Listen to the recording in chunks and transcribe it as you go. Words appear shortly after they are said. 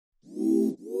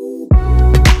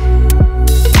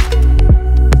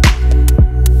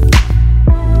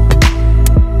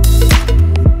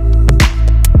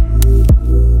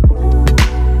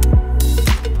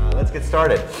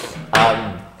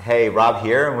Hey, Rob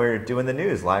here, and we're doing the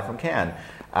news live from Cannes.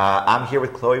 I'm here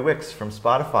with Chloe Wicks from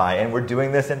Spotify, and we're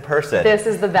doing this in person. This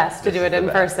is the best to do it in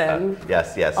person.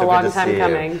 Yes. So a long time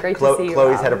coming. Great to see you,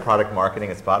 Chloe's Rob. head of product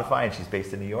marketing at Spotify, and she's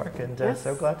based in New York, and Yes.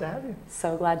 so glad to have you.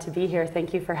 So glad to be here.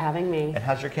 Thank you for having me. And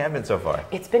how's your Cannes been so far?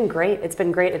 It's been great. It's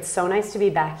been great. It's so nice to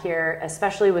be back here,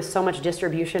 especially with so much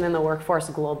distribution in the workforce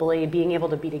globally, being able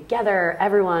to be together,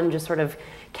 everyone just sort of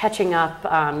catching up,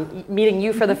 meeting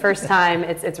you for the first time.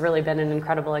 It's really been an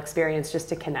incredible experience just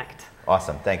to connect.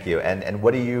 Awesome, thank you. And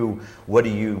what are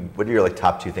your like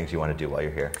top two things you want to do while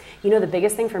you're here? You know, the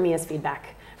biggest thing for me is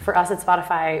feedback. For us at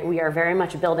Spotify, we are very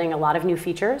much building a lot of new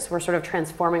features. We're sort of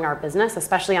transforming our business,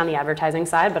 especially on the advertising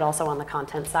side, but also on the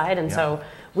content side. And so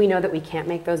we know that we can't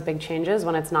make those big changes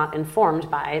when it's not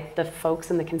informed by the folks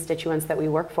and the constituents that we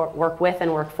work with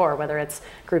and work for, whether it's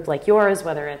a group like yours,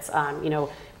 whether it's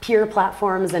peer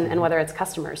platforms, and whether it's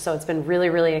customers. So it's been really,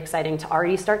 really exciting to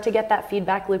already start to get that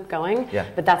feedback loop going. Yeah.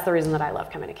 But that's the reason that I love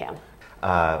coming to Cannes.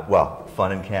 Well,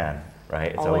 fun in Cannes.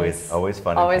 Right, it's always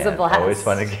fun. Always in a blast. Always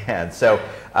fun again. So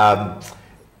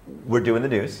we're doing the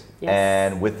news, yes.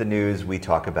 And with the news, we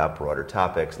talk about broader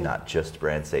topics, not just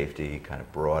brand safety, kind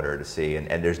of broader to see.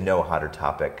 And there's no hotter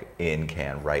topic in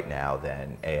Cannes right now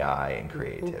than AI and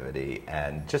creativity,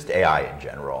 and just AI in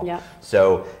general. Yeah.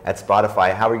 So at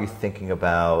Spotify, how are you thinking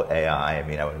about AI? I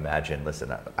mean, I would imagine.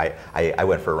 Listen, I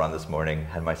went for a run this morning,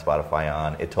 had my Spotify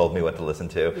on. It told me what to listen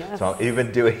to. Yes. So you've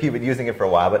been using it for a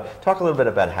while. But talk a little bit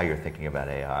about how you're thinking about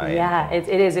AI. Yeah, it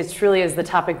is. It truly is the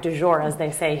topic du jour, as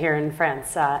they say here in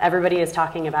France. Everybody is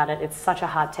talking about it. It's such a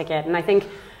hot ticket. And I think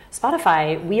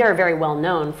Spotify, we are very well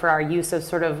known for our use of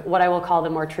sort of what I will call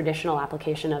the more traditional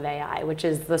application of AI, which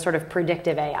is the sort of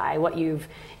predictive AI, what you've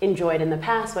enjoyed in the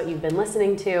past, what you've been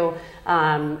listening to,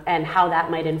 and how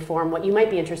that might inform what you might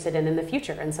be interested in the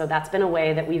future. And so that's been a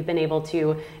way that we've been able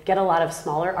to get a lot of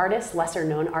smaller artists, lesser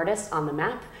known artists on the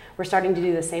map. We're starting to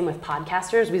do the same with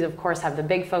podcasters. We, of course, have the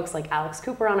big folks like Alex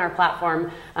Cooper on our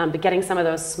platform, but getting some of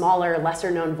those smaller,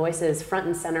 lesser-known voices front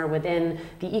and center within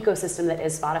the ecosystem that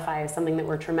is Spotify is something that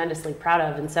we're tremendously proud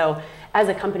of. And so as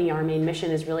a company, our main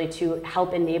mission is really to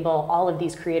help enable all of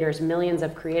these creators, millions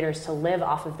of creators, to live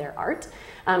off of their art.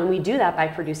 And we do that by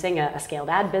producing a scaled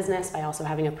ad business, by also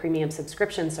having a premium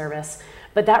subscription service.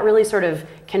 But that really sort of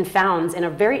confounds in a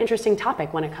very interesting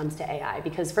topic when it comes to AI,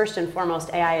 because first and foremost,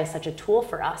 AI is such a tool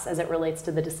for us as it relates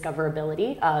to the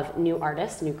discoverability of new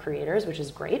artists, new creators, which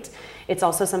is great. It's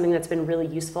also something that's been really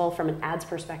useful from an ads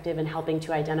perspective in helping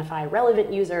to identify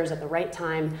relevant users at the right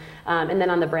time. And then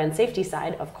on the brand safety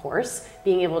side, of course,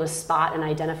 being able to spot and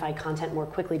identify content more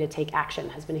quickly to take action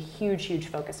has been a huge, huge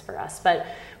focus for us. But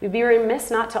we'd be remiss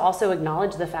not to also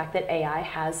acknowledge the fact that AI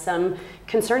has some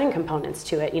concerning components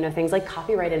to it. You know, things like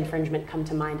copyright infringement come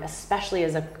to mind, especially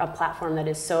as a platform that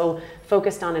is so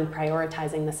focused on and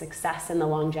prioritizing the success and the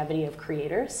longevity of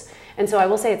creators. And so I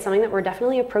will say it's something that we're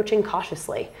definitely approaching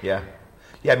cautiously. Yeah.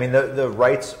 I mean, the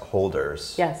rights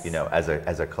holders, yes. You know, as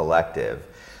a collective,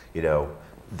 you know,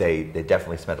 they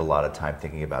definitely spent a lot of time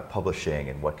thinking about publishing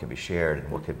and what can be shared and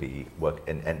what could be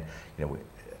and you know,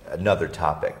 another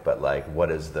topic, but like what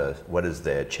is the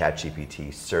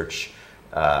ChatGPT search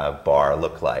bar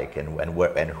look like, and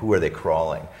who are they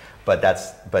crawling? But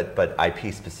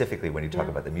IP specifically, when you talk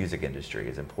about the music industry,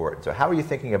 is important. So how are you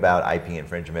thinking about IP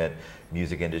infringement,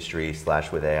 music industry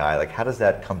 / with AI? Like, how does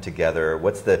that come together?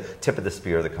 What's the tip of the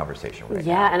spear of the conversation right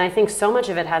now? Yeah, and I think so much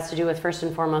of it has to do with, first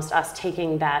and foremost, us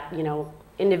taking that, you know,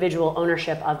 individual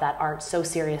ownership of that art so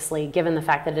seriously, given the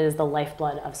fact that it is the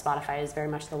lifeblood of Spotify, it is very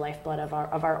much the lifeblood of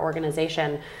our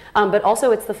organization. But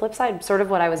also it's the flip side, sort of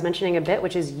what I was mentioning a bit,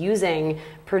 which is using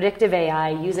predictive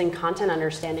AI, using content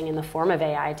understanding in the form of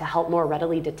AI to help more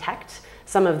readily detect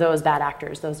some of those bad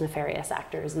actors, those nefarious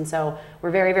actors. And so we're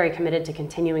very, very committed to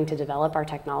continuing to develop our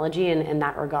technology in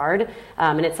that regard.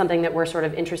 And it's something that we're sort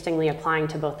of interestingly applying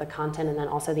to both the content and then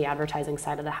also the advertising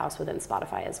side of the house within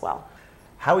Spotify as well.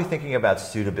 How are we thinking about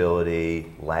suitability,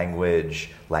 language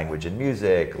in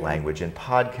music, language in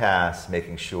podcasts,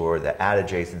 making sure that ad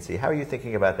adjacency? How are you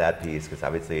thinking about that piece? Because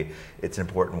obviously it's an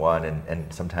important one,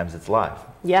 and sometimes it's live.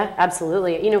 Yeah,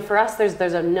 absolutely. You know, for us,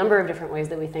 there's a number of different ways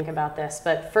that we think about this.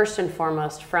 But first and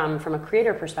foremost, from a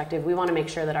creator perspective, we want to make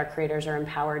sure that our creators are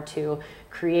empowered to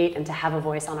create and to have a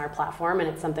voice on our platform. And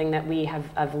it's something that we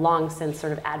have long since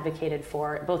sort of advocated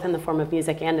for, both in the form of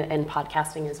music and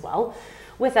podcasting as well.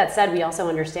 With that said, we also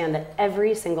understand that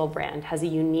every single brand has a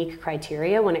unique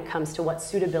criteria when it comes to what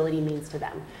suitability means to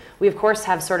them. We, of course,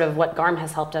 have sort of what GARM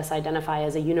has helped us identify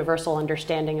as a universal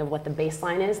understanding of what the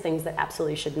baseline is, things that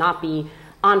absolutely should not be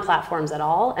on platforms at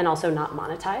all and also not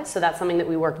monetized. So that's something that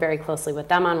we work very closely with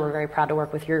them on. We're very proud to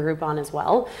work with your group on as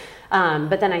well.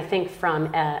 But then I think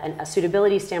from a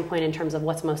suitability standpoint in terms of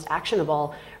what's most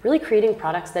actionable, really creating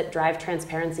products that drive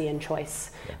transparency and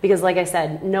choice. Because like I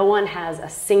said, no one has a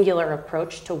singular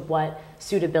approach to what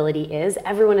suitability is.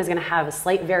 Everyone is going to have a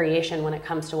slight variation when it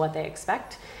comes to what they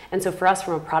expect. And so for us,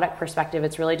 from a product perspective,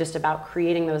 it's really just about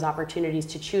creating those opportunities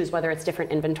to choose whether it's different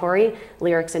inventory,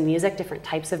 lyrics and music, different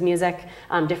types of music,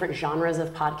 different genres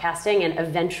of podcasting, and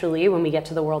eventually, when we get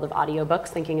to the world of audiobooks,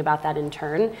 thinking about that in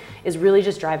turn, is really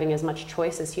just driving as much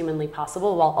choice as humanly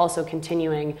possible while also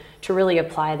continuing to really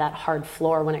apply that hard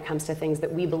floor when it comes to things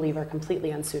that we believe are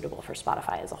completely unsuitable for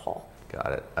Spotify as a whole.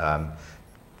 Got it.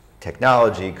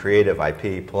 Technology, creative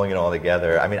IP, pulling it all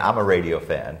together. I mean, I'm a radio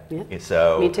fan. Yeah.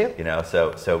 So, me too. You know,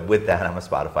 so with that, I'm a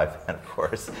Spotify fan, of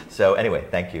course. So anyway,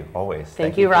 thank you always.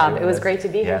 Thank you, Rob. It was great to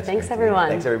be here. Thanks, everyone.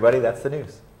 Thanks, everybody. That's the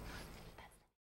news.